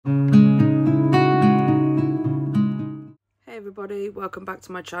everybody, welcome back to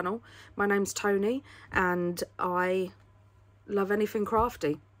my channel. My name's Toni and I love anything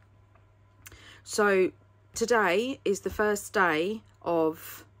crafty. So today is the first day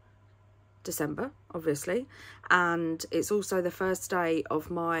of December, obviously, and it's also the first day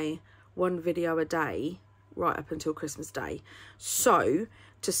of my one video a day right up until Christmas Day. So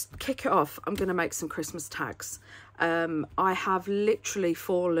to kick it off, I'm going to make some Christmas tags. I have literally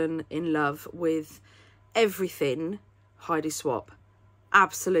fallen in love with everything Heidi Swapp,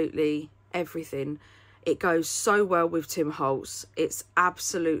 absolutely everything. It goes so well with Tim Holtz. It's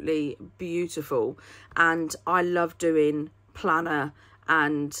absolutely beautiful, and I love doing planner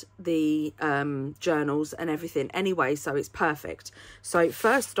and the journals and everything anyway, so it's perfect. So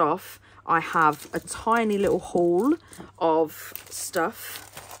first off, I have a tiny little haul of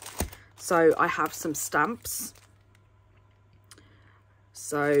stuff. So I have some stamps.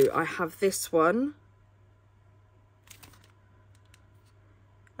 So I have this one.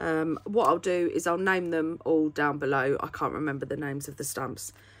 What I'll do is I'll name them all down below. I can't remember the names of the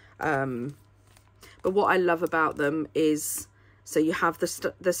stamps. But what I love about them is, so you have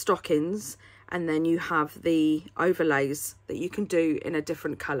the stockings, and then you have the overlays that you can do in a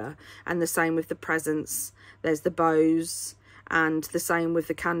different colour. And the same with the presents. There's the bows, and the same with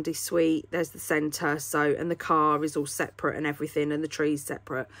the candy sweet. There's the centre, so, and the car is all separate and everything, and the tree's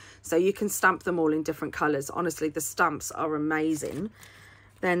separate. So you can stamp them all in different colours. Honestly, the stamps are amazing.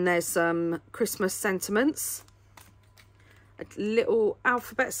 Then there's some Christmas sentiments, a little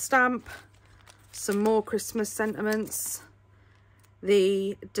alphabet stamp, some more Christmas sentiments,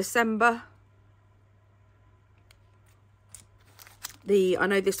 the December, I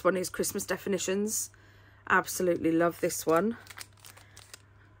know this one is Christmas definitions, absolutely love this one.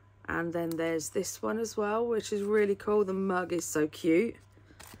 And then there's this one as well, which is really cool. The mug is so cute.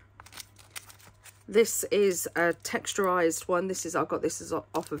 This is a texturized one. I got this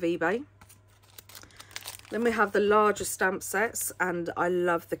off of eBay. Then we have the larger stamp sets, and I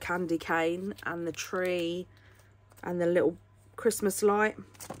love the candy cane and the tree and the little Christmas light.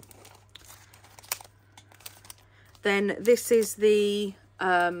 Then this is the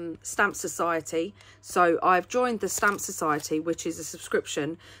Stamp Society. So I've joined the Stamp Society, which is a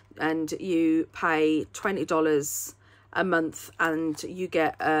subscription, and you pay $20 a month and you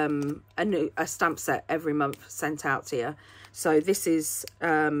get a stamp set every month sent out to you. So this is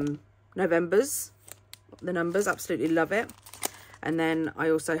November's, the numbers, absolutely love it. And then I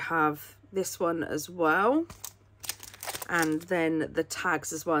also have this one as well, and then the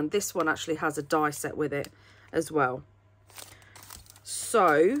tags as well, and this one actually has a die set with it as well.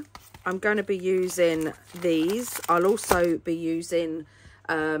 So I'm going to be using these. I'll also be using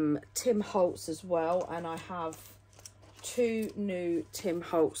Tim Holtz as well, and I have 2 new Tim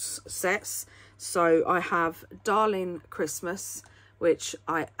Holtz sets. So I have Darling Christmas, which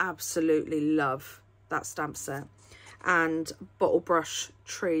I absolutely love, that stamp set, and Bottle Brush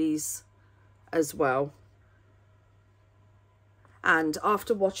Trees as well. And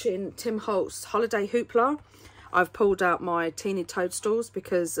after watching Tim Holtz Holiday Hoopla, I've pulled out my teeny toadstools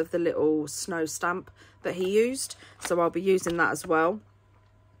because of the little snow stamp that he used, so I'll be using that as well.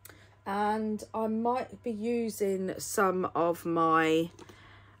 And I might be using some of my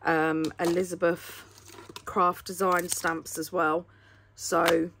Elizabeth craft design stamps as well.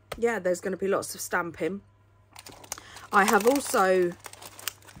 So yeah, there's going to be lots of stamping. I have also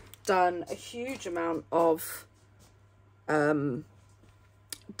done a huge amount of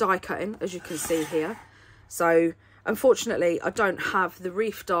die cutting, as you can see here. So unfortunately I don't have the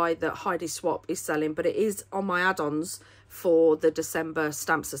wreath die that Heidi Swapp is selling, but it is on my add-ons for the December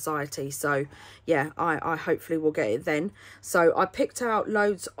Stamp Society. So yeah, I hopefully will get it then. So I picked out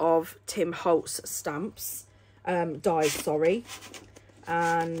loads of Tim Holtz stamps, dies, sorry,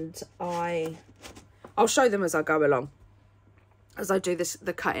 and I'll show them as I go along, as I do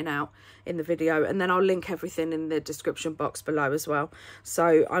the cutting out in the video, and then I'll link everything in the description box below as well.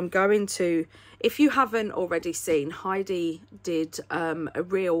 So I'm going to, if you haven't already seen, Heidi did a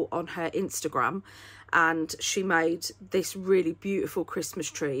reel on her Instagram, and she made this really beautiful Christmas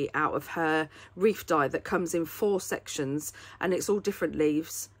tree out of her wreath die that comes in 4 sections, and it's all different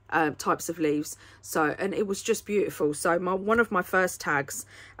leaves, types of leaves. So, and it was just beautiful. So one of my first tags,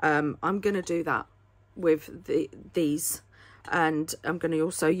 I'm going to do that with these. And I'm going to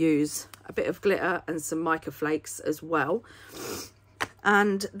also use a bit of glitter and some mica flakes as well.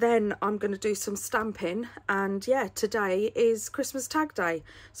 And then I'm going to do some stamping. And yeah, today is Christmas tag day.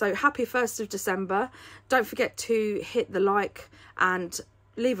 So happy 1st of December. Don't forget to hit the like and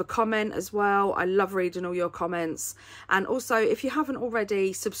leave a comment as well. I love reading all your comments. And also, if you haven't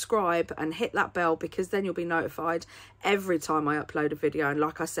already, subscribe and hit that bell, because then you'll be notified every time I upload a video. And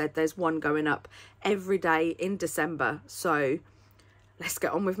like I said, there's one going up every day in December. So let's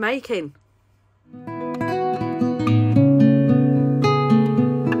get on with making.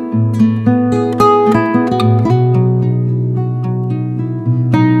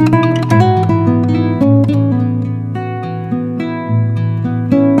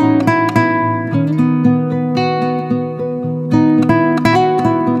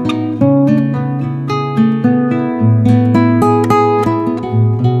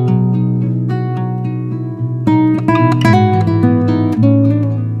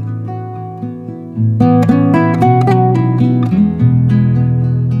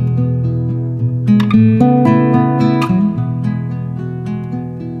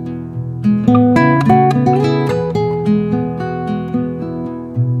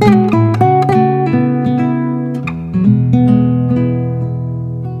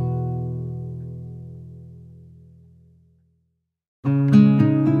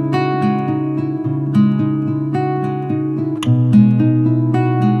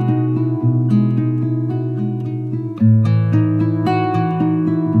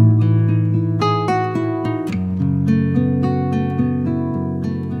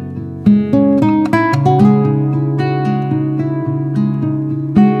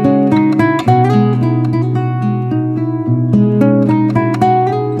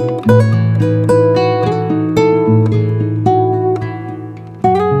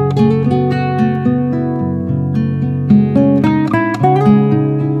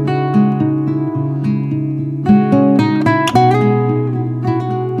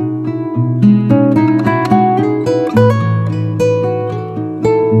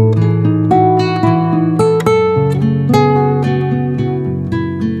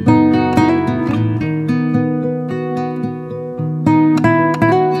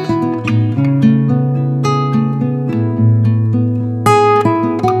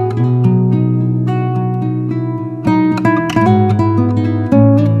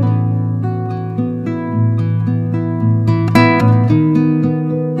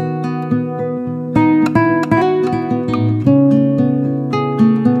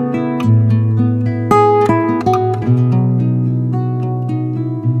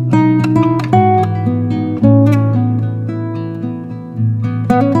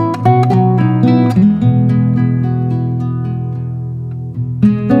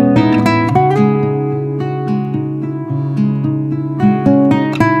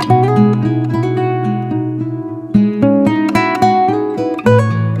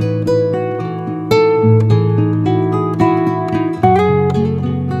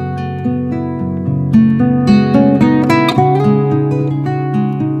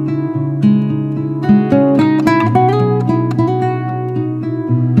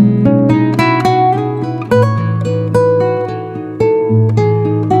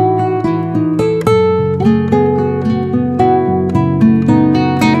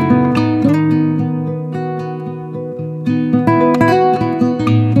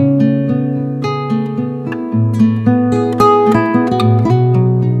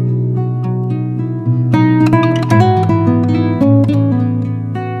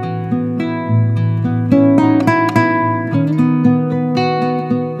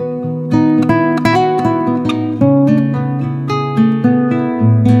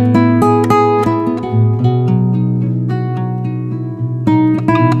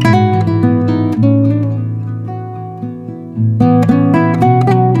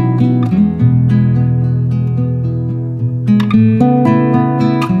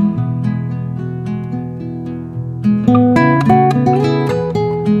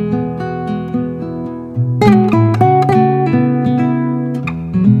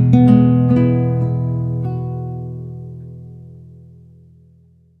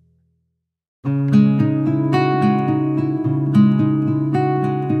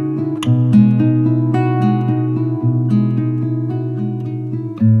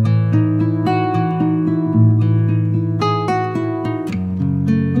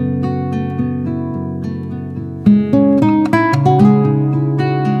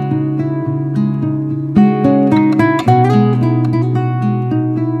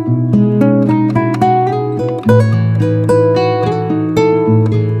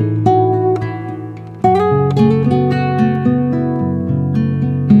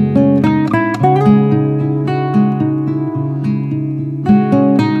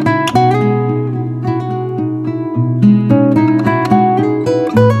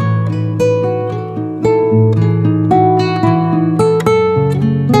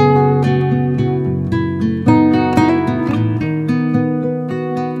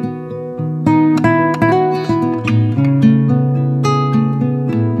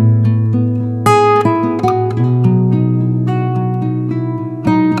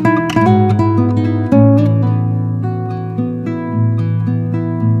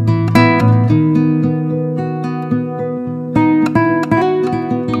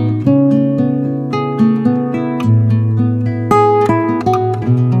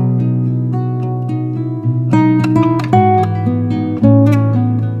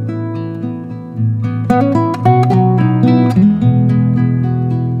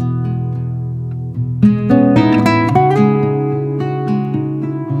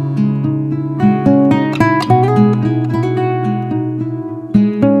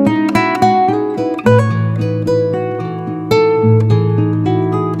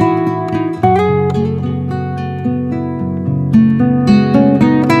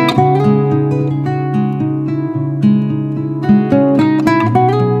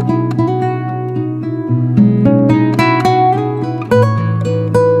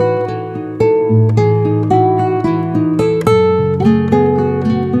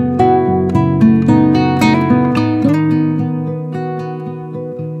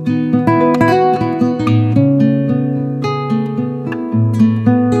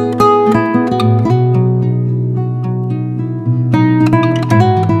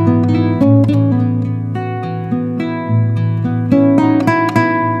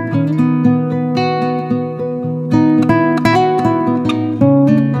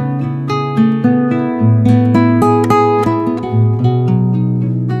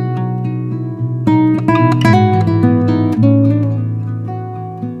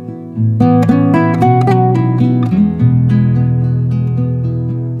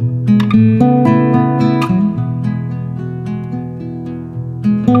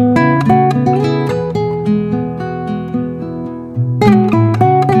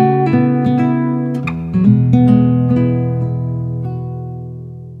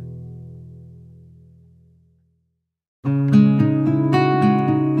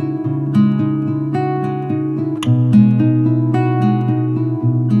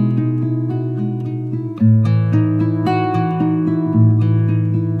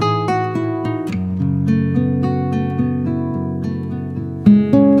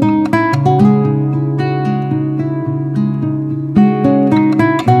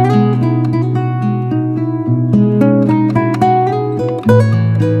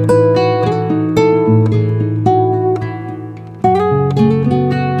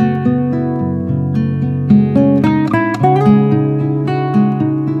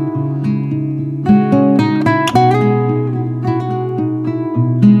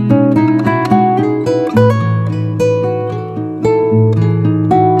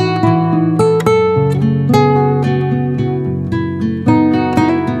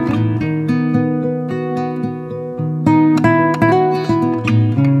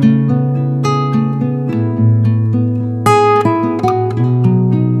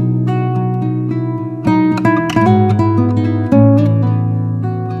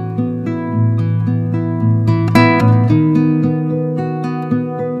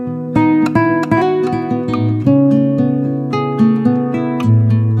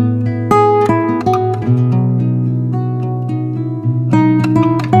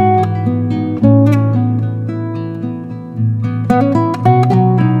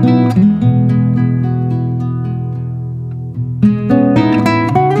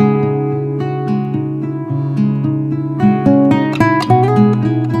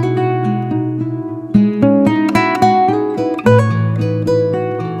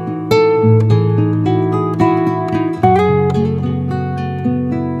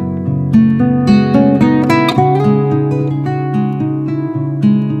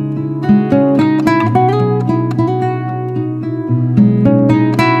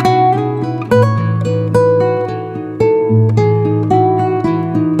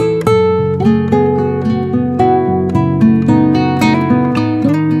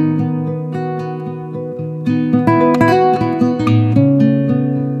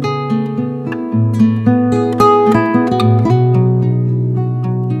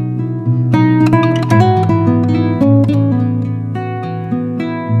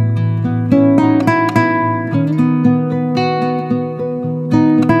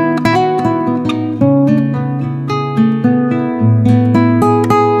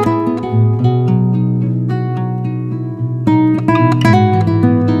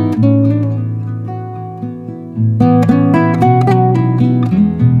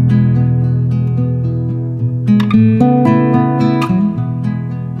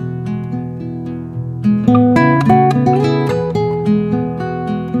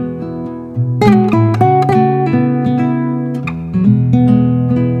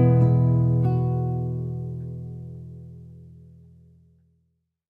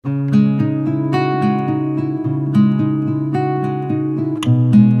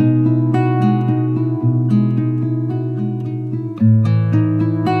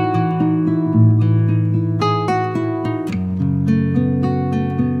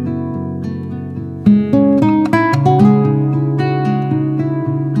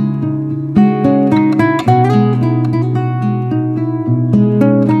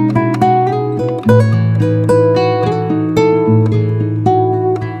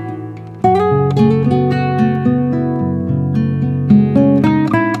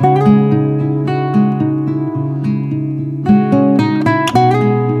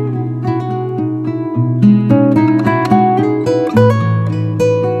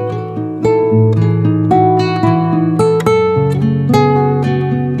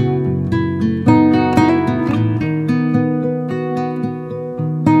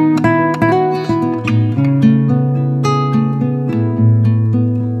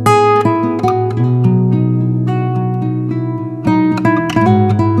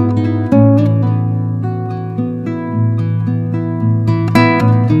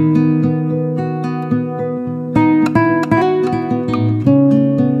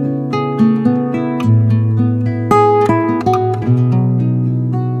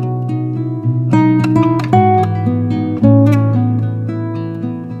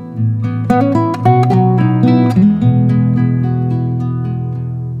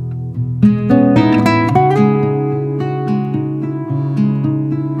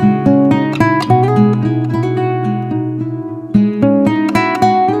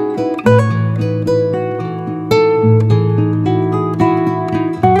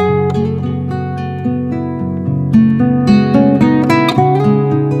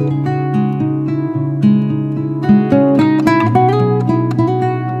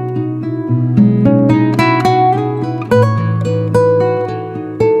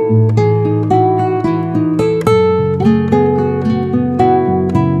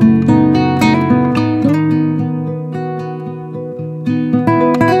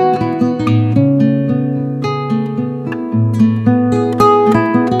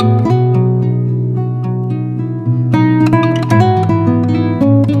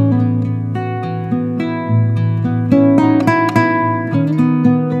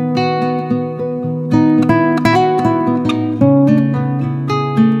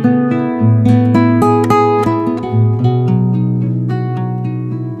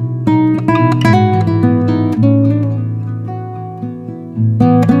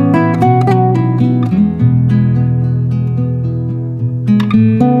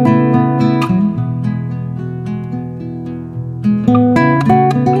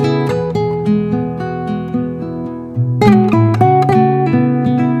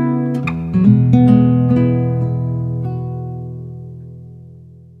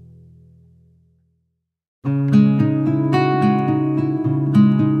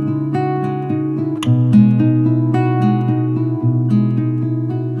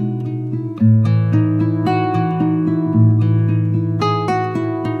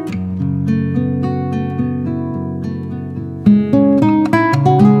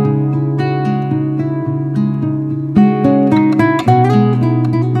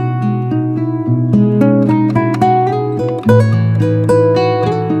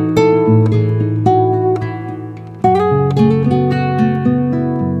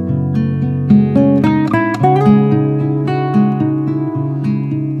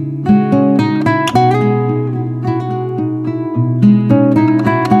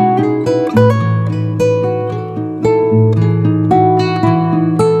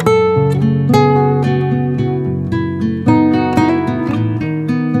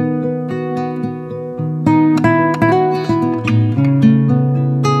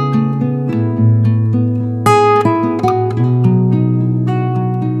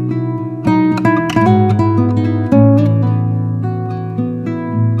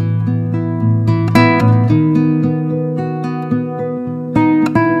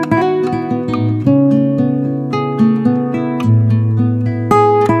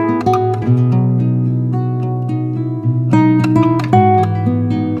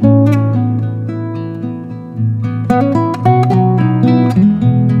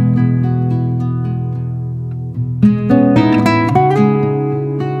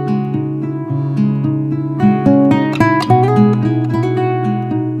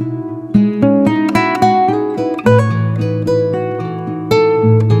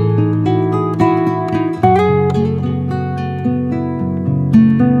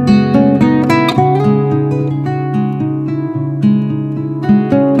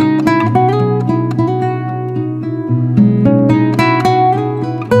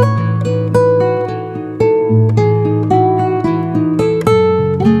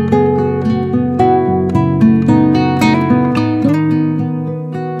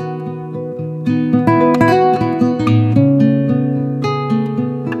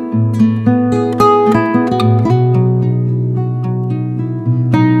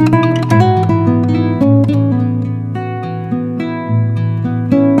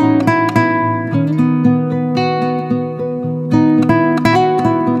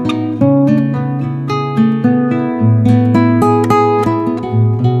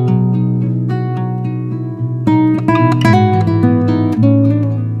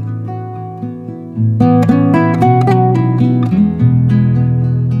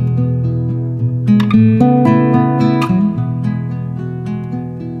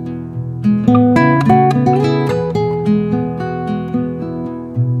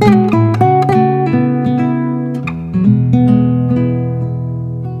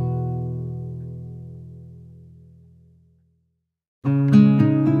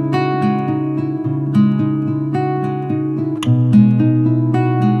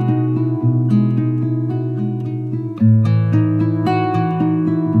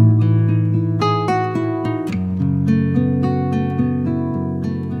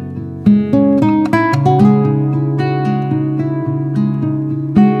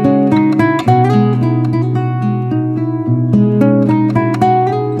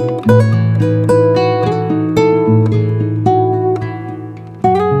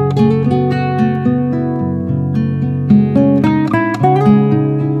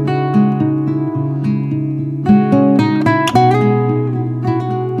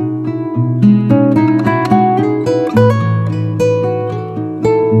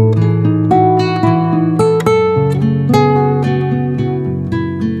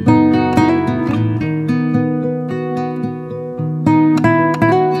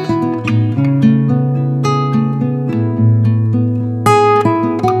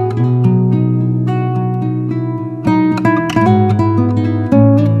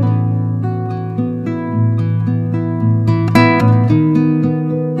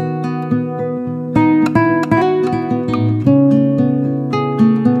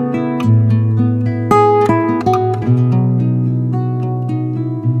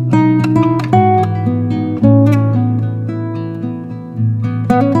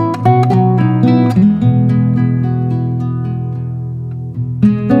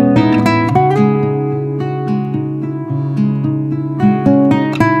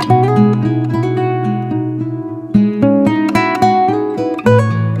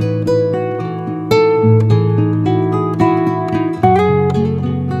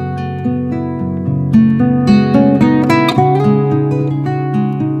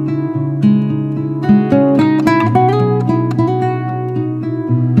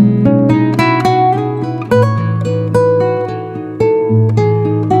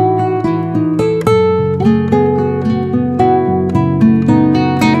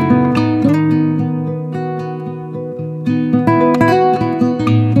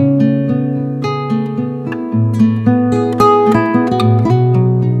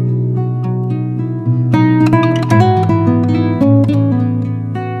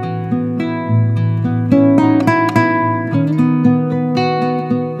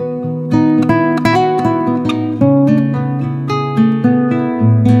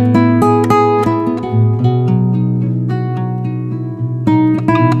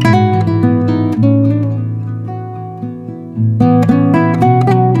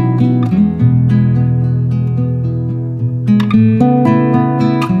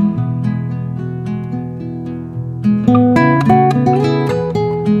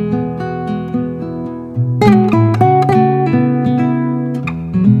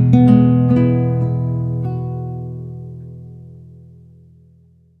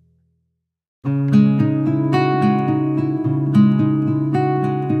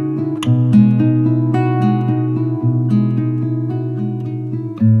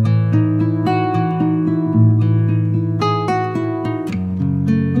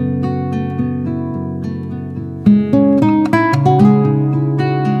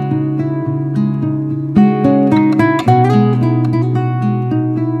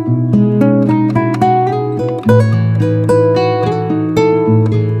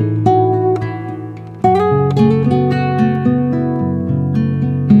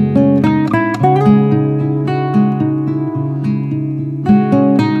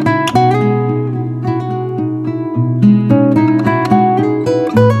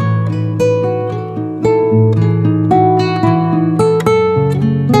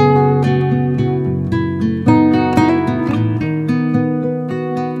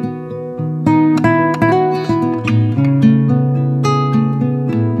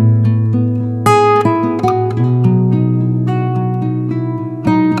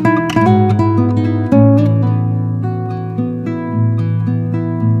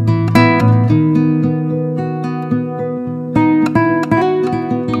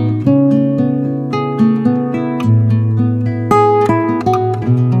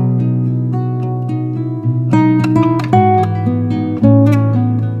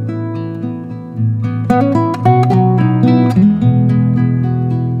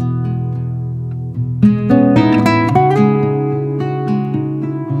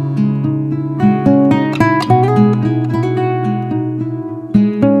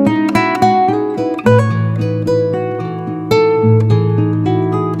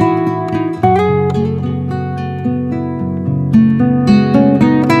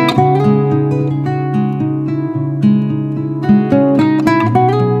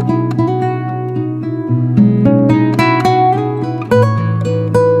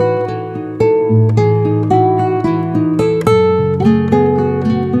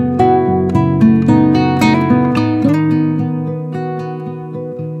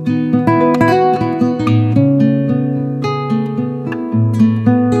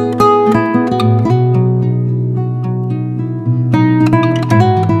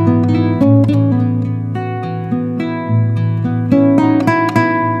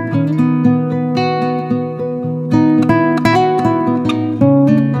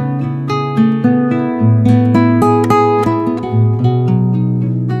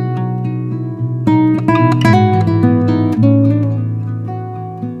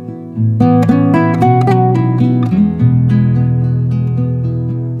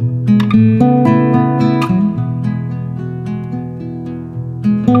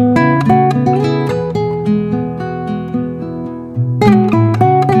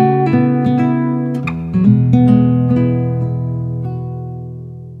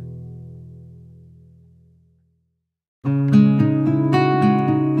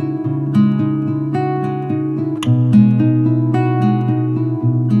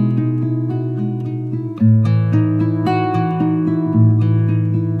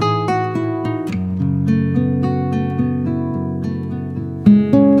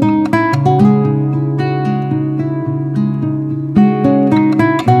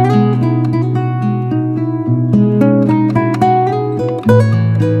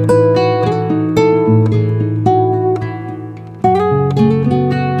 bye.